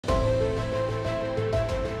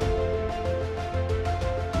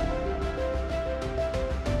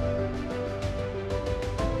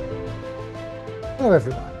Hello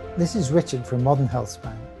everyone, this is Richard from Modern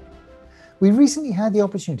Healthspan. We recently had the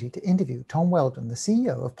opportunity to interview Tom Weldon, the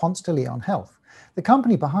CEO of Ponce Health, the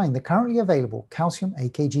company behind the currently available calcium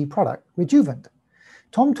AKG product, Rejuvant.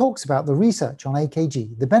 Tom talks about the research on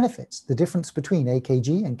AKG, the benefits, the difference between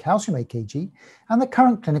AKG and calcium AKG, and the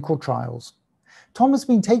current clinical trials. Tom has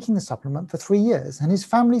been taking the supplement for 3 years and his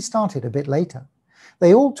family started a bit later.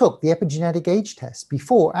 They all took the epigenetic age test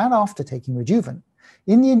before and after taking Rejuvant.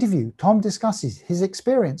 In the interview, Tom discusses his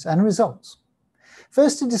experience and results.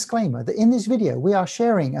 First, a disclaimer that in this video we are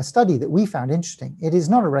sharing a study that we found interesting. It is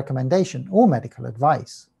not a recommendation or medical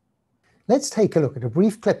advice. Let's take a look at a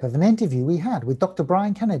brief clip of an interview we had with Dr.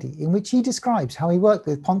 Brian Kennedy, in which he describes how he worked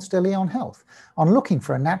with Ponce Health on looking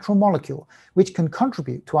for a natural molecule which can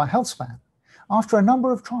contribute to our health span. After a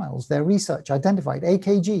number of trials, their research identified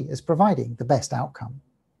AKG as providing the best outcome.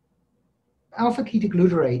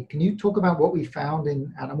 Alpha-Ketoglutarate, can you talk about what we found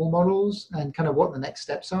in animal models and kind of what the next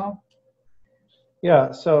steps are?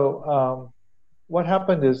 Yeah, so what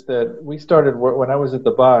happened is that we started, when I was at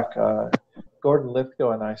the Buck, Gordon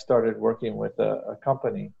Lithgow and I started working with a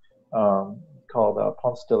company called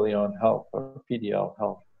Ponce Health, or PDL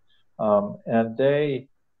Health. And they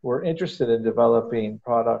were interested in developing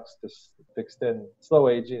products to extend slow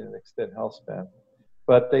aging and extend health span.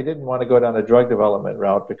 But they didn't want to go down a drug development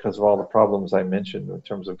route because of all the problems I mentioned in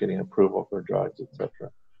terms of getting approval for drugs, etc.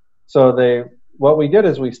 So what we did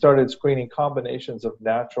is we started screening combinations of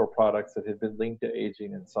natural products that had been linked to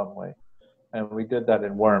aging in some way. And we did that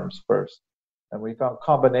in worms first. And we found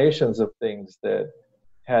combinations of things that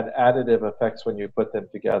had additive effects when you put them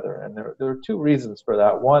together. And there are two reasons for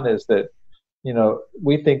that. One is that,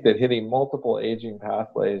 we think that hitting multiple aging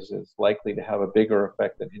pathways is likely to have a bigger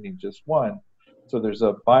effect than hitting just one. So there's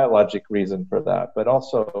a biologic reason for that. But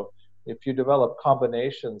also, if you develop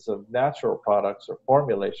combinations of natural products or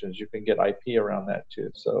formulations, you can get IP around that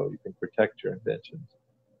too. So you can protect your inventions.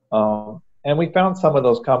 And we found some of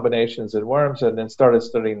those combinations in worms and then started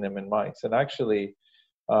studying them in mice. And actually,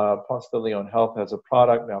 Ponce Health has a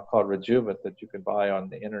product now called Rejuvant that you can buy on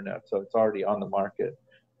the internet. So it's already on the market.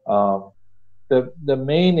 The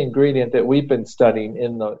main ingredient that we've been studying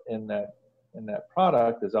in that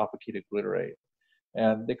product is Alpha-Ketoglutarate.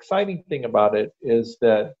 And the exciting thing about it is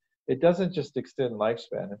that it doesn't just extend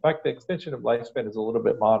lifespan. In fact, the extension of lifespan is a little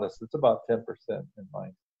bit modest. It's about 10% in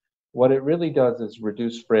mice. What it really does is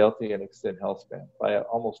reduce frailty and extend health span by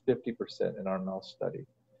almost 50% in our mouse study.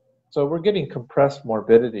 So we're getting compressed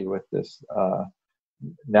morbidity with this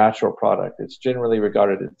natural product. It's generally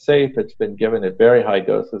regarded as safe. It's been given at very high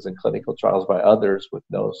doses in clinical trials by others with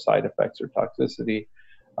no side effects or toxicity.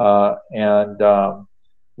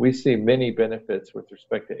 We see many benefits with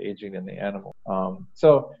respect to aging in the animal.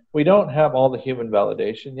 So we don't have all the human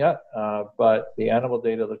validation yet, but the animal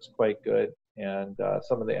data looks quite good. And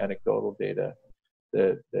some of the anecdotal data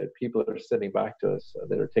that people are sending back to us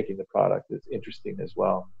that are taking the product is interesting as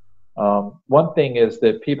well. One thing is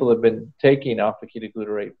that people have been taking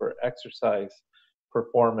Alpha-Ketoglutarate for exercise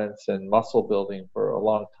performance and muscle building for a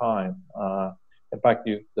long time. In fact,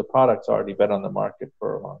 the product's already been on the market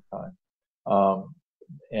for a long time.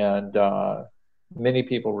 Many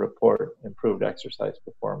people report improved exercise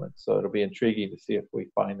performance. So it'll be intriguing to see if we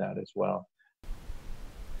find that as well.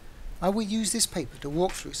 I will use this paper to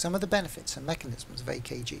walk through some of the benefits and mechanisms of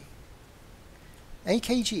AKG.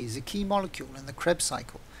 AKG is a key molecule in the Krebs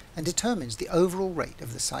cycle and determines the overall rate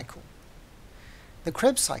of the cycle. The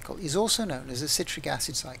Krebs cycle is also known as a citric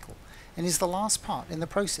acid cycle and is the last part in the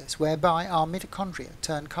process whereby our mitochondria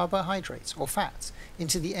turn carbohydrates or fats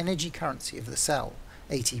into the energy currency of the cell,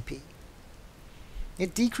 ATP.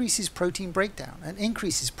 It decreases protein breakdown and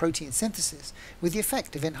increases protein synthesis with the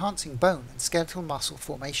effect of enhancing bone and skeletal muscle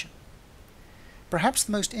formation. Perhaps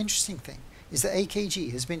the most interesting thing is that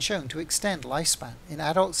AKG has been shown to extend lifespan in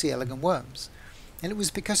adult C. elegans worms, and it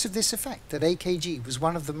was because of this effect that AKG was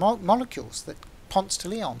one of the molecules that Ponce de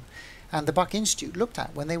Leon and the Buck Institute looked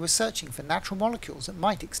at when they were searching for natural molecules that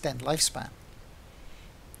might extend lifespan.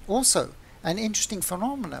 Also, an interesting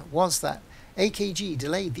phenomenon was that AKG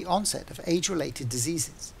delayed the onset of age-related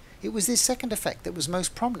diseases. It was this second effect that was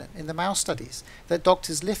most prominent in the mouse studies that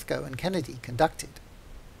Drs. Lithgow and Kennedy conducted.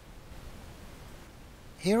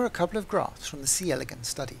 Here are a couple of graphs from the C. elegans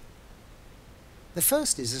study. The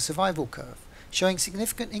first is a survival curve, showing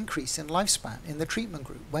significant increase in lifespan in the treatment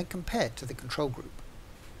group when compared to the control group.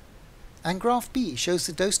 And graph B shows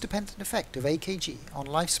the dose-dependent effect of AKG on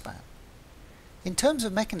lifespan. In terms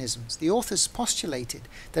of mechanisms, the authors postulated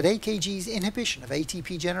that AKG's inhibition of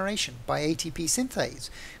ATP generation by ATP synthase,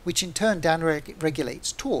 which in turn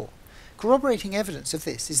downregulates TOR, Corroborating evidence of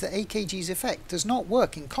this is that AKG's effect does not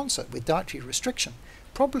work in concert with dietary restriction,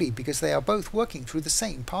 probably because they are both working through the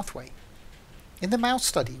same pathway. In the mouse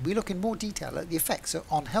study, we look in more detail at the effects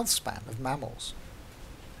on health span of mammals.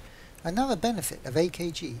 Another benefit of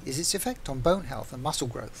AKG is its effect on bone health and muscle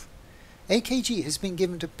growth. AKG has been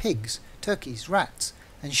given to pigs, turkeys, rats,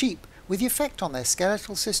 and sheep with the effect on their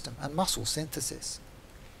skeletal system and muscle synthesis.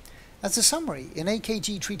 As a summary, in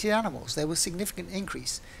AKG-treated animals there was significant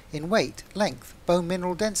increase in weight, length, bone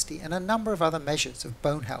mineral density, and a number of other measures of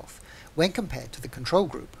bone health when compared to the control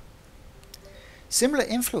group. Similar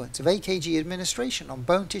influence of AKG administration on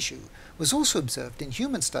bone tissue was also observed in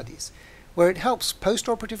human studies, where it helps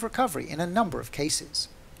post-operative recovery in a number of cases.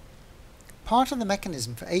 Part of the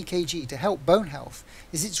mechanism for AKG to help bone health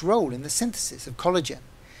is its role in the synthesis of collagen.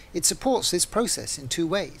 It supports this process in two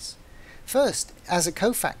ways. First, as a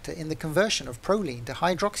cofactor in the conversion of proline to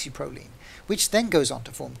hydroxyproline, which then goes on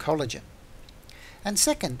to form collagen. And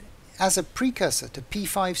second, as a precursor to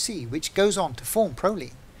P5C, which goes on to form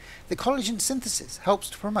proline. The collagen synthesis helps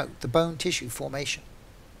to promote the bone tissue formation.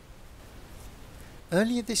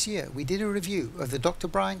 Earlier this year, we did a review of the Dr.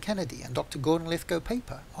 Brian Kennedy and Dr. Gordon Lithgow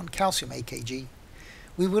paper on calcium AKG.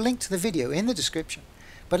 We will link to the video in the description,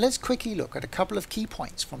 but let's quickly look at a couple of key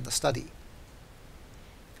points from the study.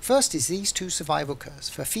 First is these two survival curves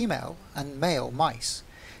for female and male mice.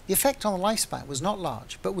 The effect on the lifespan was not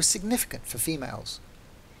large, but was significant for females.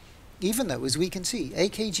 Even though, as we can see,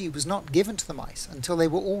 AKG was not given to the mice until they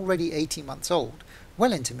were already 18 months old,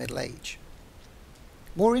 well into middle age.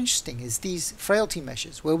 More interesting is these frailty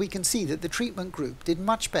measures, where we can see that the treatment group did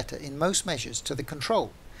much better in most measures to the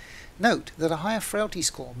control. Note that a higher frailty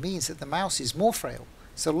score means that the mouse is more frail,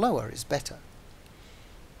 so lower is better.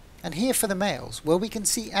 And here for the males, where we can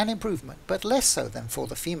see an improvement, but less so than for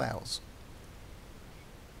the females.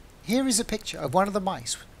 Here is a picture of one of the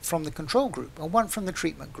mice from the control group and one from the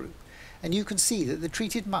treatment group, and you can see that the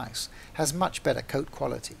treated mouse has much better coat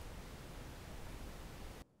quality.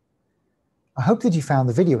 I hope that you found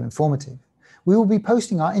the video informative. We will be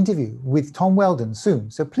posting our interview with Tom Weldon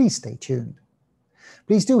soon, so please stay tuned.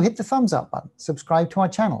 Please do hit the thumbs up button, subscribe to our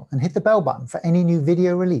channel, and hit the bell button for any new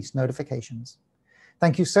video release notifications.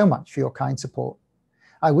 Thank you so much for your kind support.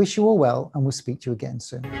 I wish you all well and will speak to you again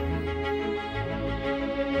soon.